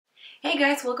Hey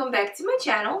guys, welcome back to my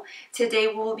channel.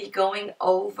 Today we'll be going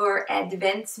over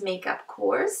advanced makeup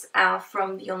course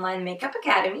from the Online Makeup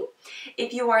Academy.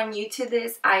 If you are new to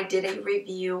this, I did a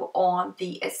review on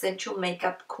the Essential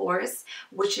Makeup course,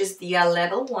 which is the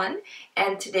level 1,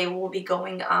 and today we'll be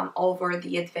going over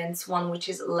the advanced one, which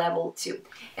is level 2.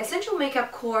 Essential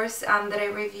Makeup course that I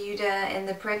reviewed in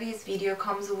the previous video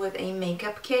comes with a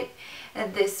makeup kit.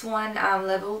 This one,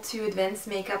 level 2 advanced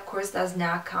makeup course, does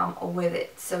not come with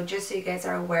it. So just so you guys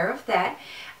are aware of that.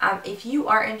 If you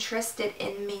are interested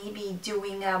in maybe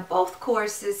doing both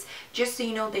courses, just so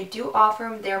you know, they do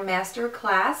offer their master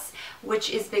class, which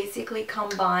is basically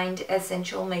combined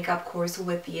essential makeup course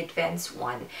with the advanced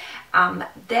one.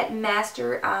 That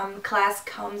master class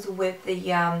comes with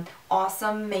the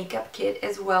awesome makeup kit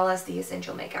as well as the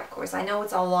essential makeup course. I know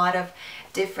it's a lot of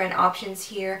different options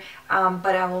here,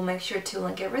 but I will make sure to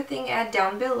link everything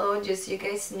down below just so you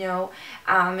guys know,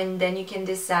 and then you can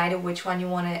decide which one you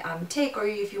want to take, or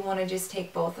if you want to just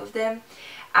take both of them.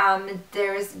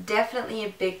 There's definitely a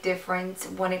big difference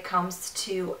when it comes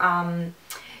to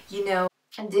you know,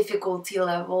 difficulty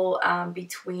level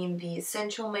between the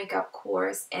essential makeup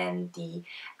course and the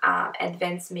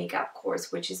advanced makeup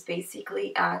course, which is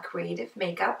basically creative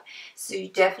makeup. So you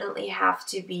definitely have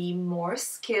to be more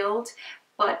skilled,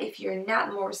 but if you're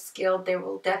not more skilled, they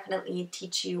will definitely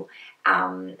teach you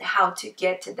how to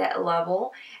get to that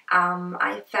level.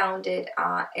 I found it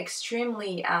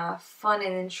extremely fun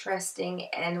and interesting,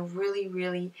 and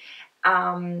really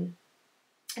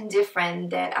different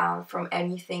that from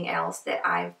anything else that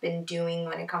I've been doing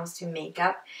when it comes to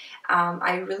makeup.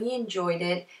 I really enjoyed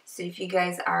it. So if you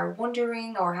guys are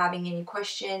wondering or having any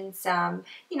questions,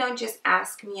 you know, just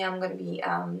ask me. I'm going to be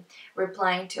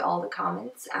replying to all the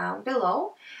comments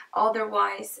below.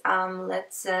 Otherwise,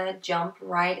 let's jump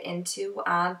right into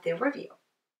the review.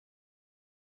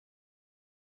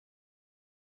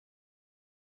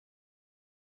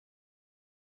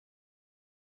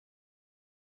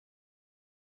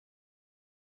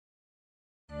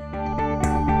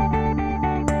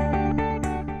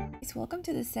 Welcome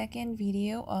to the second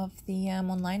video of the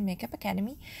Online Makeup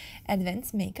Academy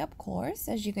Advanced Makeup course.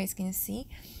 As you guys can see,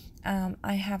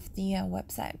 I have the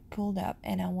website pulled up,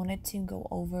 and I wanted to go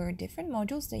over different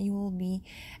modules that you will be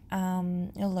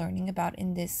learning about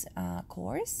in this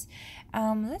course.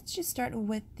 Let's just start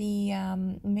with the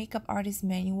Makeup Artist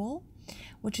Manual,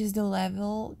 which is the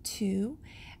level 2.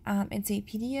 It's a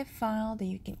PDF file that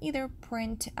you can either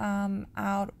print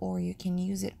out, or you can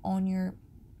use it on your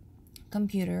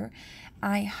computer.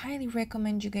 I highly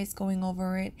recommend you guys going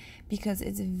over it because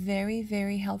it's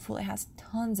very helpful. It has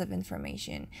tons of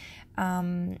information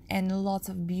and lots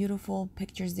of beautiful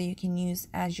pictures that you can use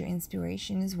as your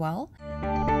inspiration as well.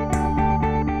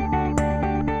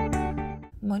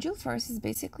 Module first is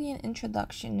basically an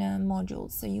introduction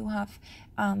module. So you have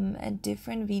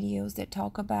different videos that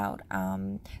talk about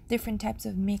different types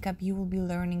of makeup you will be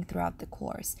learning throughout the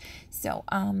course. So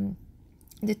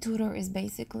the tutor is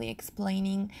basically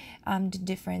explaining the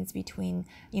difference between,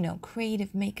 you know,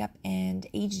 creative makeup and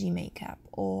HD makeup,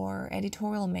 or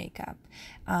editorial makeup,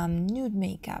 nude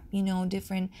makeup, you know,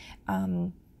 different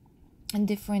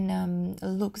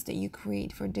looks that you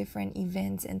create for different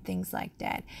events and things like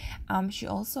that. She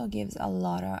also gives a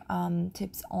lot of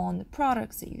tips on the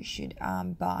products that you should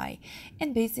buy,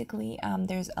 and basically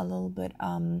there's a little bit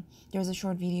there's a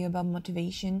short video about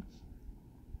motivation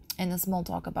and a small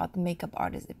talk about the makeup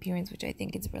artist appearance, which I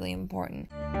think is really important.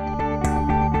 We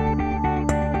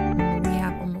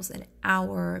have almost an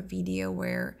hour video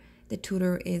where the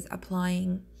tutor is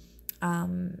applying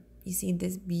you see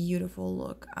this beautiful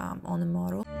look on the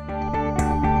model.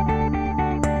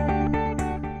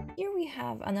 Here we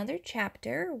have another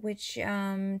chapter which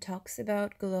talks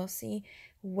about glossy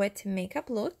wet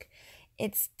makeup look.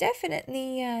 It's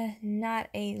definitely not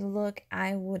a look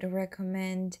I would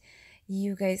recommend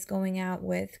you guys going out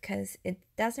with, because it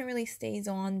doesn't really stays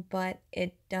on, but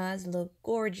it does look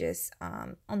gorgeous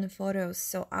on the photos.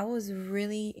 So I was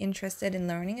really interested in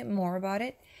learning more about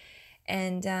it,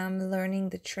 and learning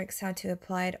the tricks how to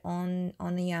apply it on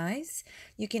the eyes.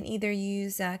 You can either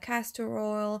use castor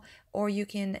oil, or you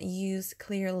can use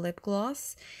clear lip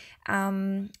gloss.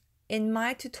 In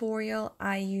my tutorial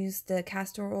I used the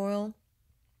castor oil,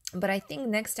 but I think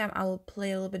next time I will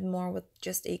play a little bit more with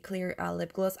just a clear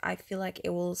lip gloss. I feel like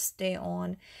it will stay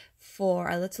on for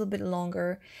a little bit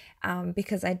longer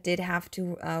because I did have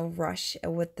to rush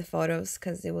with the photos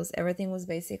because everything was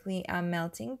basically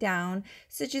melting down.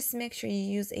 So just make sure you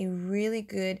use a really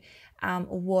good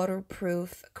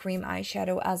waterproof cream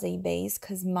eyeshadow as a base,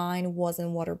 because mine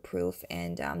wasn't waterproof,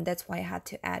 and that's why I had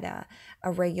to add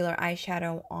a regular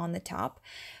eyeshadow on the top.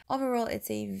 Overall,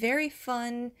 it's a very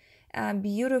fun,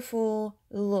 beautiful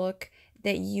look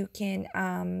that you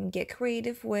can get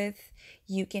creative with.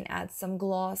 You can add some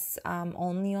gloss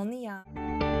only on the eye.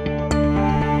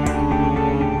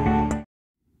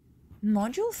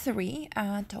 Module 3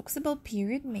 talks about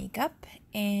period makeup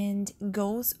and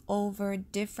goes over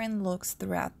different looks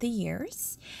throughout the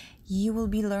years. You will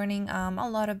be learning a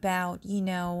lot about,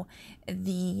 the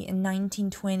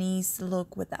 1920s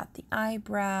look without the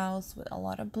eyebrows, with a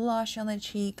lot of blush on the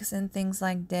cheeks and things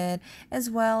like that, as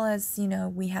well as,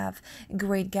 we have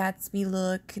Great Gatsby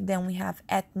look. Then we have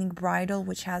Ethnic Bridal,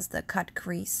 which has the cut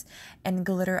crease and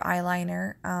glitter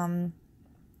eyeliner,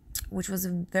 which was a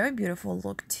very beautiful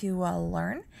look to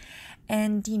learn.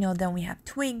 And then we have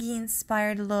Twiggy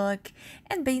inspired look,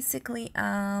 and basically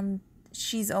the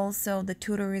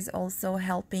tutor is also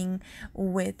helping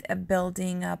with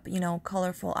building up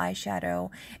colorful eyeshadow,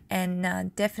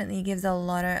 and definitely gives a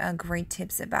lot of great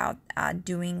tips about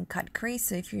doing cut crease.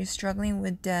 So if you're struggling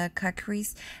with the cut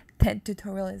crease, that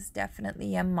tutorial is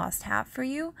definitely a must-have for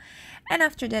you. And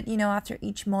after that, after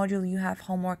each module, you have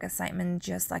homework assignment,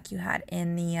 just like you had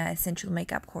in the essential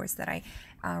makeup course that I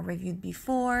reviewed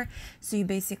before. So you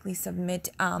basically submit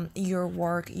your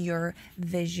work, your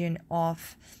vision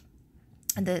of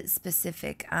the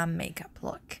specific makeup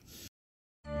look.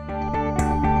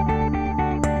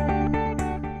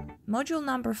 Module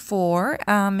number 4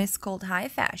 is called High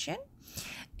Fashion.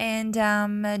 And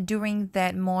during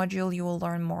that module, you will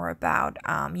learn more about,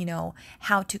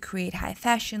 how to create high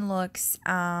fashion looks,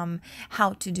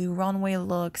 how to do runway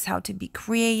looks, how to be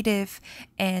creative,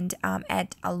 and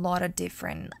add a lot of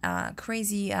different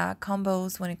crazy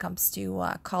combos when it comes to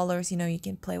colors. You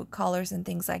can play with colors and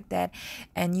things like that.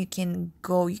 And you can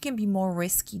be more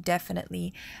risky,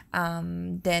 definitely,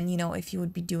 than, if you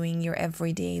would be doing your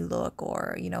everyday look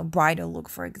or, bridal look,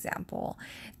 for example.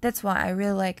 That's why I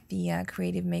really like the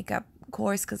creative makeup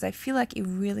course, because I feel like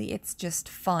it's just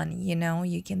fun.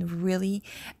 You can really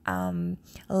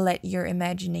let your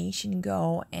imagination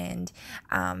go, and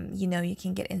you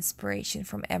can get inspiration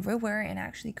from everywhere and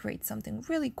actually create something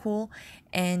really cool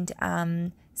and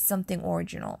something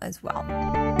original as well.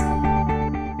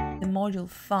 The module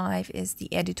 5 is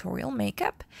the editorial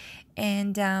makeup,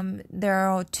 and there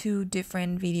are 2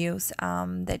 different videos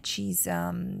that she's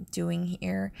doing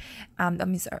here.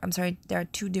 I'm sorry, there are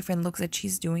 2 different looks that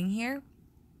she's doing here.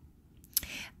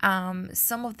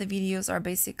 Some of the videos are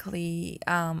basically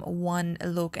one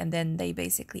look, and then they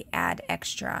basically add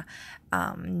extra,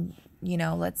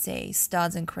 let's say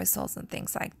studs and crystals and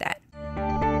things like that.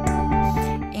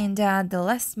 And the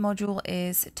last module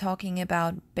is talking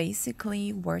about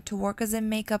basically where to work as a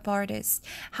makeup artist,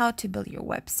 how to build your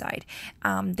website.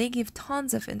 They give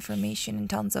tons of information and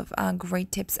tons of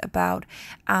great tips about,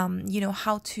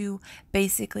 how to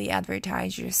basically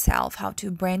advertise yourself, how to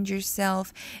brand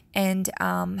yourself, and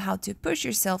how to push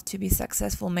yourself to be a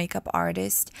successful makeup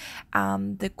artist.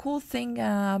 The cool thing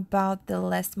about the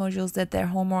last module is that their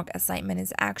homework assignment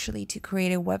is actually to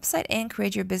create a website and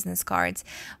create your business cards,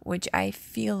 which I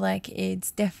feel like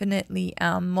it's definitely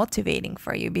motivating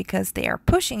for you, because they are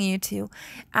pushing you to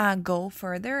go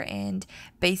further. And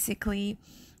basically,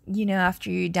 after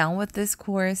you're done with this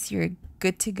course, you're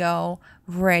good to go,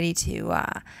 ready to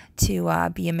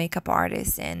be a makeup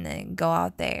artist and go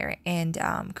out there and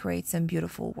create some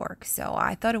beautiful work. So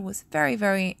I thought it was very,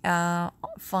 very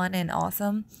fun and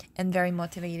awesome, and very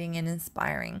motivating and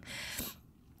inspiring.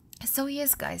 So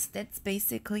yes, guys, that's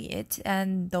basically it,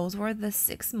 and those were the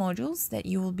 6 modules that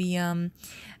you will be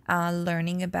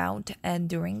learning about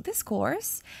during this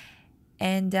course.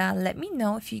 And let me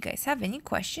know if you guys have any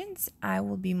questions. I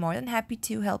will be more than happy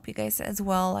to help you guys as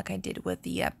well, like I did with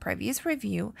the previous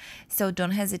review. So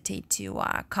don't hesitate to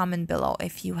comment below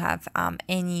if you have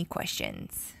any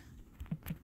questions.